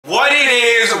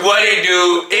What it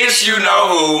do? It's you know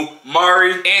who,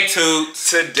 Mari. and Toots.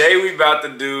 Today we about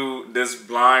to do this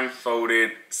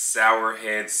blindfolded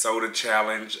Warhead soda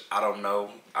challenge. I don't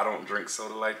know. I don't drink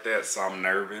soda like that, so I'm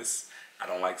nervous. I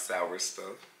don't like sour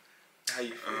stuff. How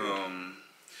you feel?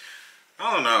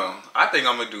 I don't know. I think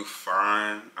I'm gonna do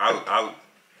fine. I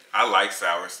like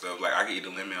sour stuff. Like I can eat a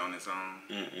lemon on its own.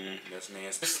 That's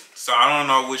nasty. So I don't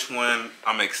know which one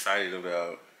I'm excited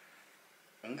about.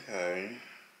 Okay.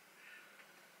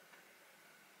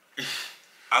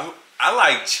 I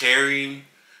like cherry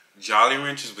Jolly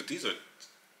Ranchers, but these are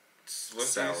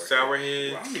sour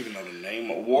heads. Well, I don't even know the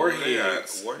name of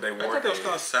Warheads. They Warheads. I thought they was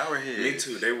called sour heads. Me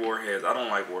too. They Warheads. I don't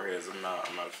like Warheads. I'm not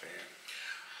a fan.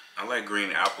 I like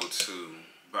green apple too,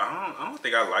 but I don't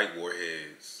think I like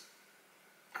Warheads.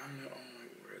 I don't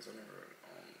like Warheads.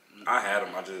 I had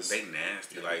them. They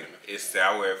nasty. Like it's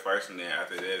sour at first, and then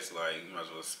after that, it's like you might as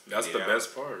well. That's the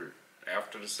best part.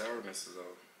 After the sourness is over.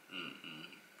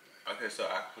 Okay, so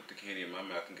I put the candy in my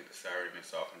mouth and get the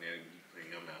sourness off, and then you put it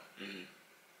in your mouth.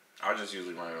 I just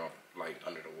usually run it off like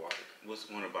under the water. What's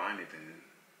the point of buying it then?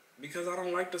 Because I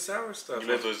don't like the sour stuff. You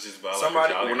might as well just buy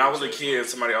somebody. Like when I was a kid,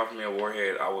 somebody offered me a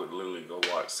Warhead, I would literally go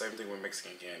watch. Same thing with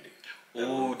Mexican candy.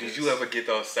 Ooh, did you ever get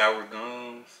those sour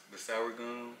gums? The sour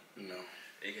gum? No.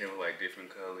 It came with like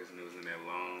different colors, and it was in that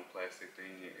long plastic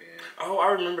thing. And oh,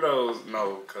 I remember those.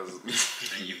 No, cause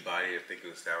and you bite it, I think it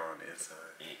was sour on the inside.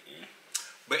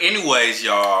 But anyways,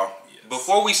 y'all,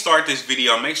 before we start this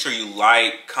video, make sure you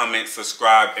like, comment,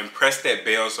 subscribe, and press that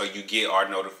bell so you get our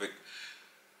notification.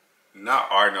 Not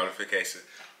our notification.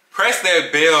 Press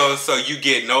that bell so you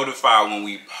get notified when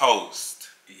we post.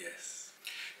 Yes.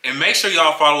 And make sure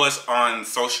y'all follow us on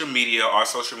social media. Our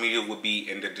social media will be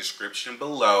in the description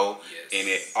below. Yes. And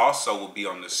it also will be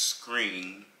on the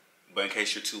screen. But in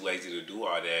case you're too lazy to do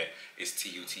all that, it's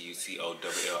TUTUCOLLINS.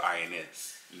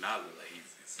 Not lazy,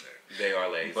 sir. They are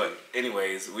lazy. But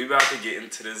anyways, we about to get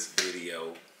into this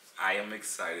video. I am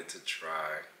excited to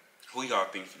try. Who y'all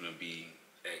think finna be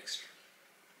extra?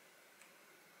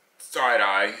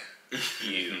 Side-eye.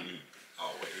 You.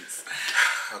 Always.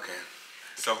 Okay.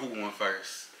 So who won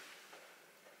first?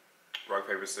 Rock,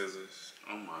 paper, scissors.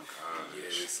 Oh my god.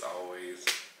 Yes, always.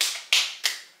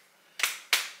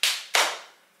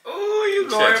 Ooh, you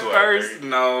going first?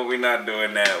 No, we're not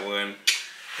doing that one.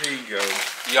 Here you go.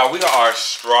 Y'all, we got our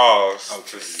straws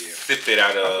to sip it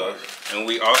out of. And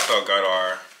we also got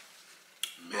our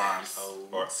blindfold.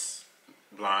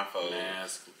 Blindfold.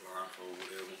 Mask, blindfold,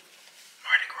 whatever.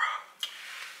 Mardi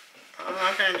Gras.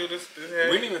 I can't do this.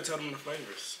 We didn't even tell them the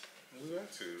flavors. We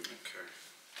got to. Okay.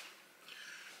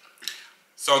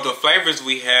 So the flavors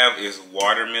we have is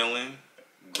watermelon,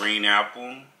 green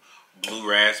apple, blue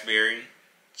raspberry,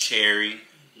 cherry,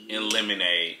 and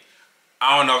lemonade.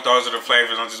 I don't know if those are the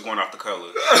flavors. I'm just going off the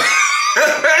colors.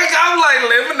 I'm like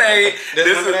lemonade.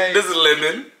 This lemonade? is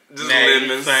lemon. Just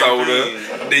lemon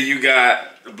soda. Then you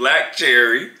got black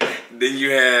cherry. Then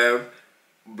you have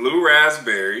blue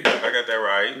raspberry. I got that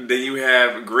right. Then you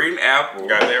have green apple.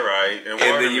 Got that right. And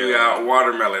then you got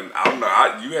watermelon. I don't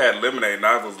know. You had lemonade, and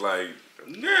I was like,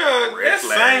 yeah, that's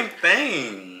the same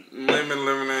thing.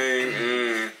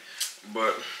 Lemonade.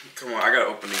 But come on, I gotta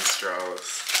open these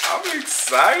straws. I'm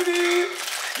excited.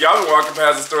 Y'all been walking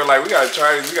past the store like, we gotta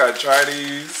try these. We gotta try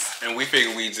these. And we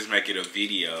figured we'd just make it a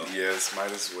video. Yes,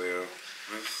 might as well.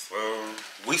 Well,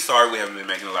 we sorry we haven't been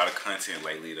making a lot of content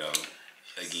lately though.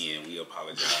 Again, we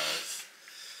apologize.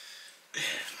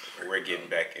 We're getting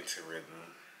back into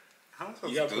rhythm. How am I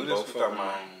supposed to do this without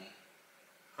my...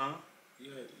 Huh?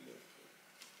 Yeah.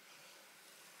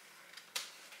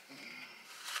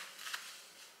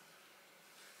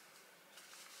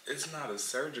 It's not a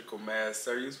surgical mask,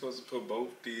 sir. You're supposed to put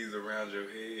both these around your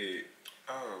head.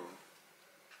 Oh.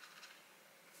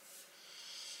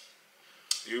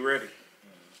 You ready?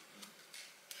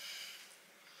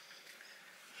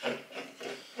 Come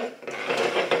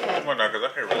on now, because I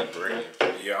can't really breathe.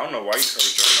 Yeah, I don't know why you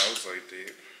covered your nose like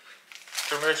that.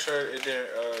 To make sure it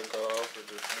didn't go off with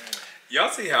this thing. Y'all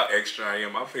see how extra I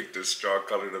am? I picked this straw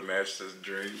color to match this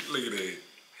drink. Look at that.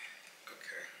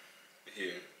 Okay.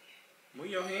 Here. Move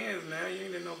your hands now. You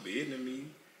ain't in no business me.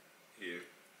 Here.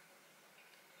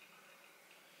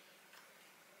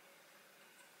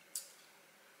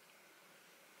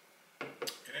 It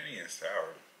ain't even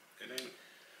sour. It ain't.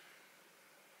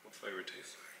 What flavor it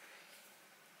tastes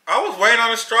like? I was waiting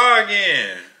on the straw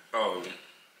again. Oh.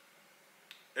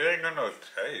 It ain't got no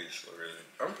taste, really.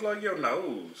 Unplug your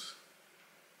nose.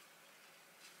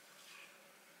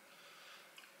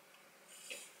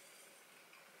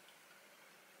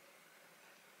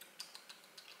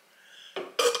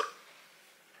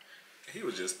 He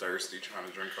was just thirsty trying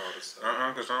to drink all this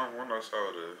stuff? Because I don't want no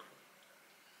soda.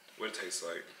 What it tastes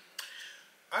like?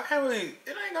 I can't really,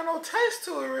 it ain't got no taste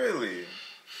to it, really.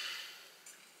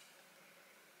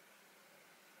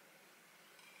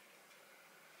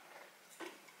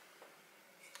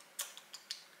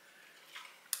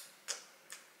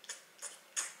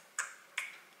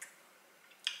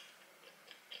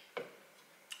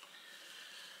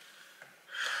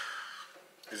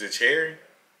 Is it cherry?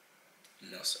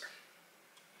 No, sir.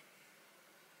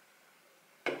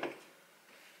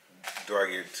 Do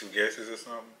I get 2 guesses or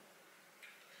something?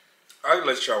 Alright,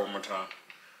 let's try one more time.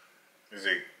 Is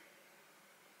it?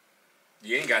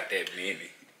 You ain't got that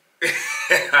many.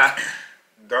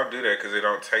 Don't do that because it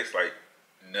don't taste like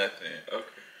nothing.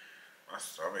 Okay. My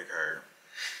stomach hurt.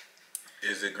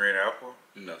 Is it green apple?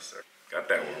 No, sir. Got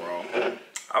that one wrong.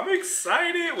 I'm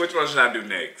excited. Which one should I do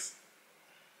next?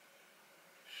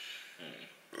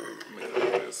 Let me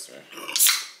look at this one.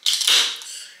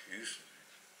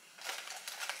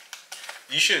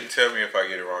 You shouldn't tell me if I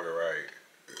get it wrong or right.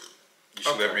 You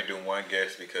should let me do one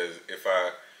guess because if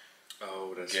I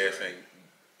guess right.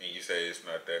 and you say it's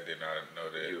not that, then I know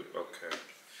that. Okay.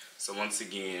 So once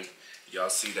again, y'all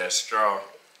see that straw?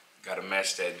 Gotta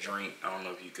match that drink. I don't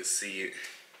know if you can see it,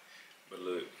 but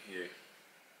look here.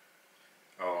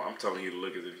 Oh, I'm telling you to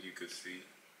look as if you could see.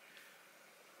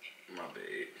 My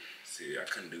bad. See, I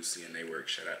couldn't do CNA work.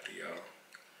 Shout out to y'all.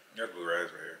 That's blue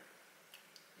raspberry.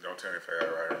 Don't tell me if I got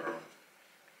it right or wrong.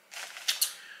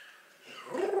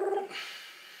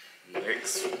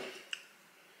 Next.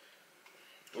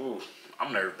 Ooh,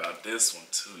 I'm nervous about this one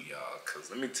too, y'all.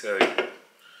 Cause let me tell you.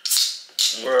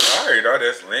 Well, I already know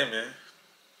that's lemon.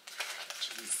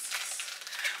 Jesus.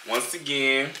 Once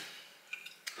again.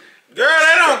 Girl,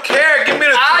 they don't care. Give me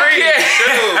the drink.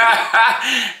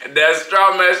 That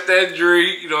straw match that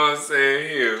drink. You know what I'm saying?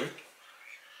 Here.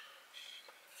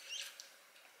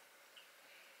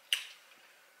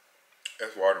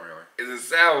 That's watermelon. Is it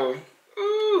sour?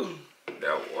 Ooh,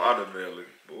 that watermelon,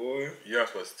 boy. You're not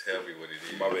supposed to tell me what it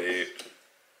is. My bad.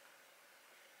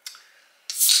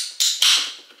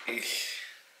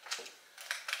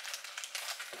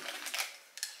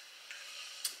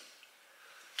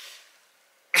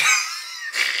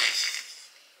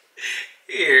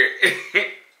 Here.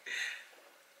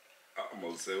 I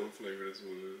almost said what flavor this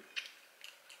was.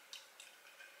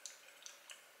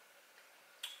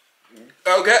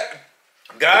 Okay.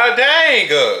 God dang.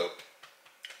 My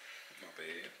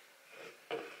bad.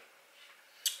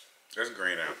 That's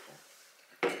green apple.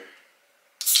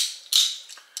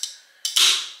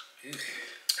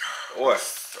 Boy,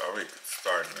 sorry,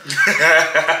 starting now.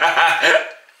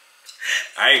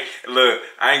 I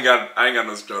ain't got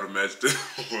no straw to match this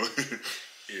one.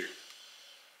 Here.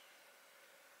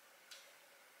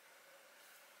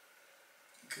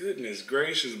 Goodness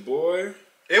gracious, boy.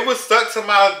 It was stuck to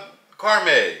my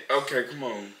Carmeg. Okay, come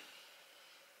on.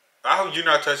 I hope you're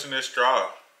not touching this straw.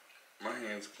 My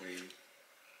hand's clean.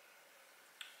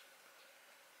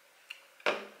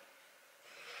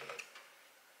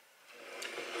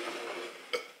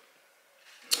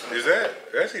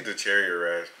 That's either cherry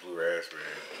or blue raspberry.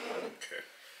 Okay.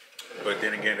 But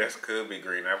then again, that could be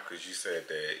green apple because you said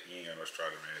that you ain't got no straw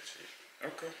to match it.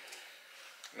 Okay.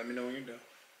 Let me know when you're done.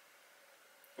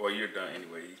 Well, you're done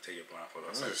anyway. You take your blindfold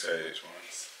off. So say which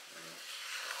ones.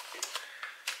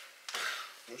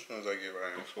 Which ones I get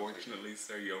right? Unfortunately,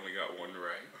 sir, you only got one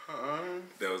right.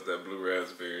 That was that blue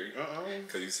raspberry.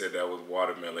 Because you said that was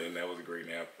watermelon and that was green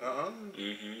apple.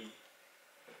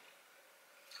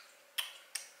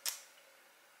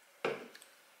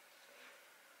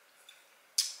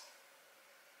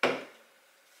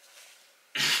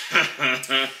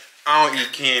 I don't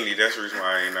eat candy. That's the reason why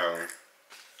I ain't know.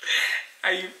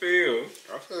 How you feel?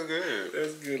 I feel good.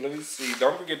 That's good. Let me see.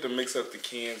 Don't forget to mix up the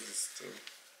cans and stuff.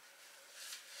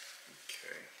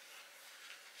 Okay.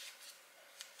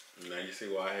 Now you see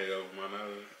why I had it over my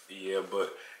nose? Yeah,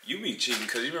 but you be cheating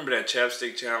because you remember that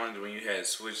chapstick challenge when you had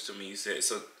switched to me. You said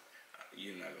so.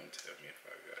 You're not gonna tell me if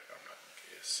I got it. I'm not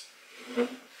gonna guess.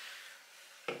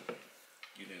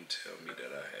 You didn't tell me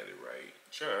that I had it right.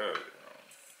 Shut up.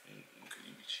 Cause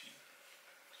you be cheating.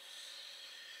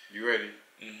 You ready?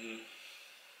 I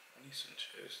need some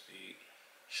chapstick.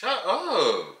 Shut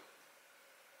up.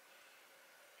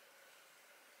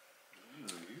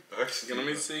 Let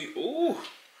me see. Ooh.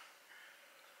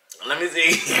 Let me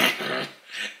see.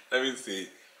 Let me see.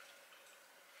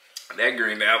 That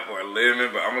green apple or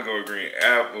lemon, but I'm gonna go with green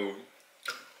apple.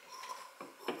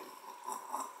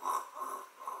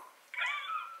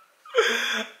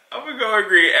 I'm gonna go with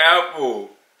green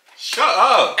apple. Shut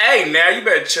up. Hey, now you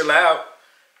better chill out.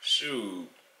 Shoot.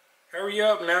 Hurry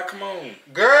up now, come on.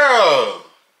 Girl!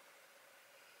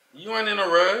 You ain't in a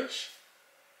rush.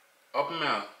 Open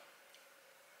mouth.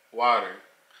 Water.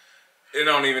 It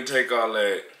don't even take all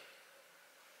that.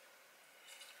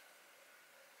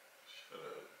 Shut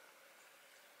up.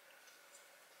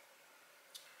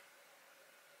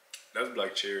 That's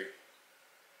black cherry.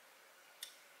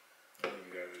 I don't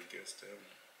even gotta guess that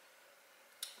one.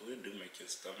 Oh, it do make your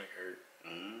stomach hurt.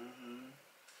 Mm-hmm.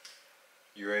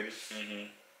 You ready? Mm-hmm.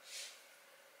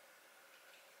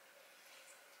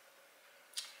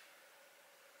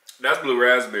 That's blue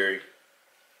raspberry.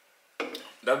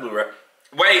 That's blue raspberry.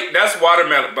 Wait, that's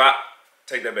watermelon. But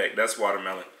take that back. That's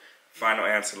watermelon. Final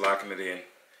answer, locking it in.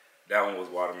 That one was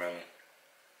watermelon.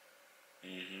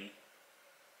 Mm-hmm.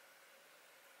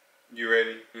 You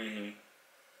ready? Mm-hmm.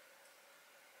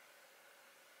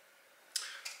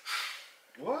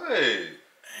 What?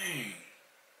 Dang.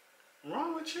 What's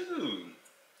wrong with you?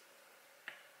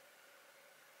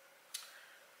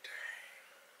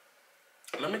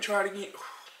 Dang. Let me try it again.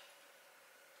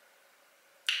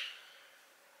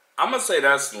 I'm gonna say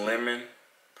that's lemon,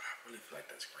 but I really feel like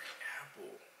that's green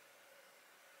apple.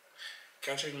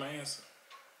 Can I change my answer?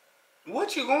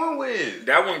 What you going with?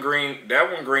 That one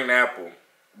green apple.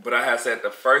 But I had said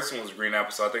the first one was green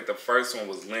apple, so I think the first one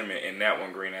was lemon and that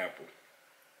one green apple.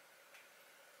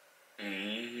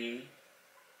 Mm-hmm.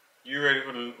 You ready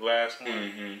for the last one?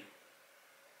 Mm-hmm.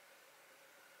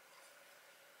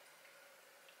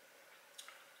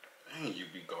 Dang, you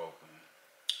be gulping.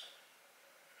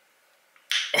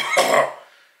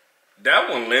 That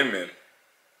one lemon.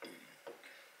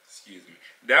 Excuse me.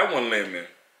 That one lemon.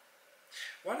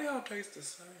 Why do y'all taste the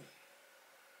same?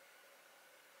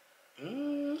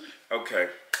 Okay.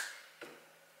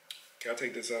 Can I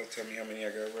take this out? Tell me how many I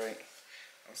got right.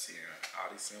 I'm seeing all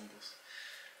these symbols.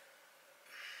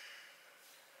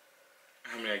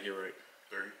 How many I get right?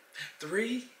 3.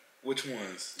 3? Which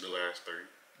ones? The last 3.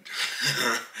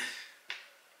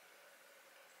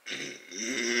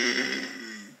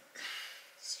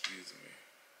 Excuse me.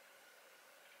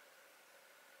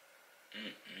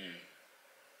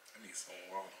 I need some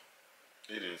water.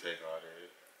 It didn't take all that.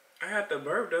 I had the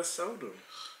burp. That's soda.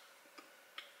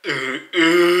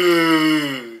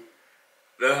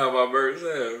 That's how my burp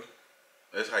sound.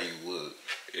 That's how you look.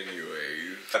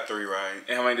 Anyway. Got 3 right.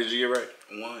 And how many did you get right?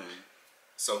 1.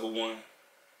 So who won?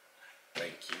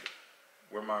 Thank you.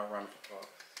 Where my round of applause?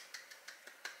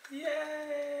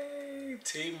 Yay!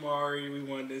 Team Mari, we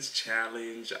won this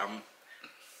challenge.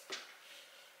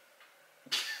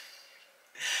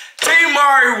 Team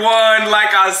Mari won,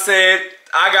 like I said.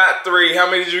 I got 3. How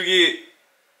many did you get?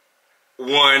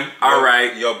 1. All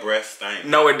right. Your breath stank.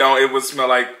 No, it don't. It would smell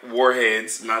like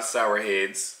Warheads, not Sour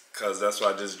Heads, because that's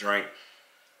what I just drank.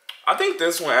 I think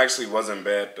this one actually wasn't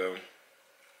bad, though.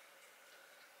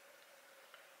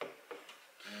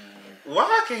 Why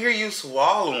I can hear you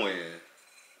swallowing?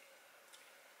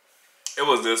 It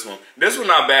was this one. This one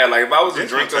not bad. Like, if I was to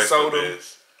drink a soda,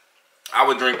 I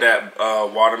would drink that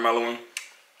watermelon one.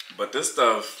 But this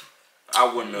stuff, I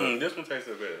wouldn't have. This one tastes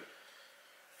good.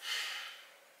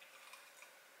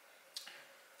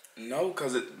 No,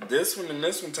 because this one and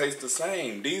this one taste the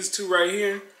same. These two right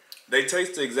here, they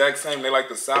taste the exact same. They like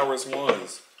the sourest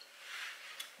ones.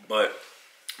 But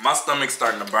my stomach's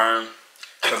starting to burn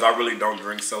because I really don't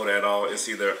drink soda at all. It's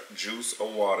either juice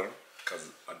or water because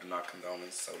I do not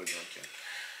condone soda drinking.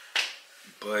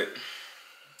 But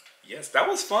yes, that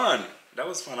was fun. That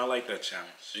was fun. I like that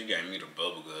challenge. You gave me the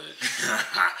bubble gut.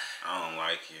 I don't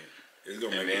like it. It's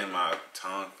gonna and make then my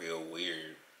tongue feel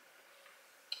weird.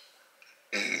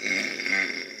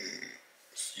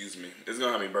 Excuse me. It's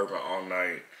gonna have me burping all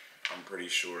night. I'm pretty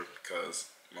sure because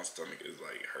my stomach is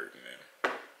like hurting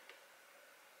now.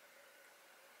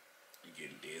 I'm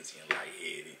getting dizzy and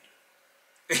lightheaded.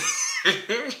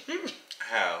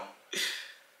 How?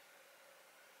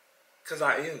 Cause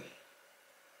I am.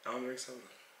 I don't drink soda,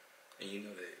 and you know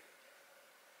that.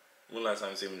 When last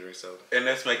time you seen me drink soda? And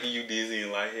that's making you dizzy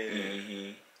and lightheaded?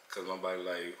 Mm-hmm. Cause my body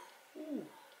like, ooh.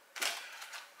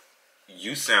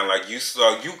 You sound like you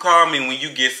call me when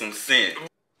you get some sense.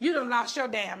 You done lost your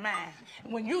damn mind.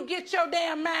 When you get your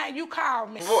damn mind, you call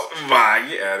me. Bye,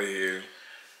 get out of here.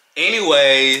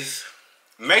 Anyways,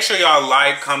 make sure y'all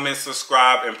like, comment,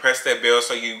 subscribe, and press that bell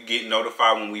so you get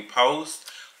notified when we post.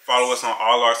 Follow us on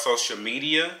all our social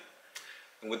media.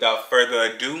 And without further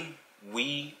ado,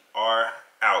 we are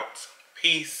out.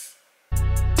 Peace.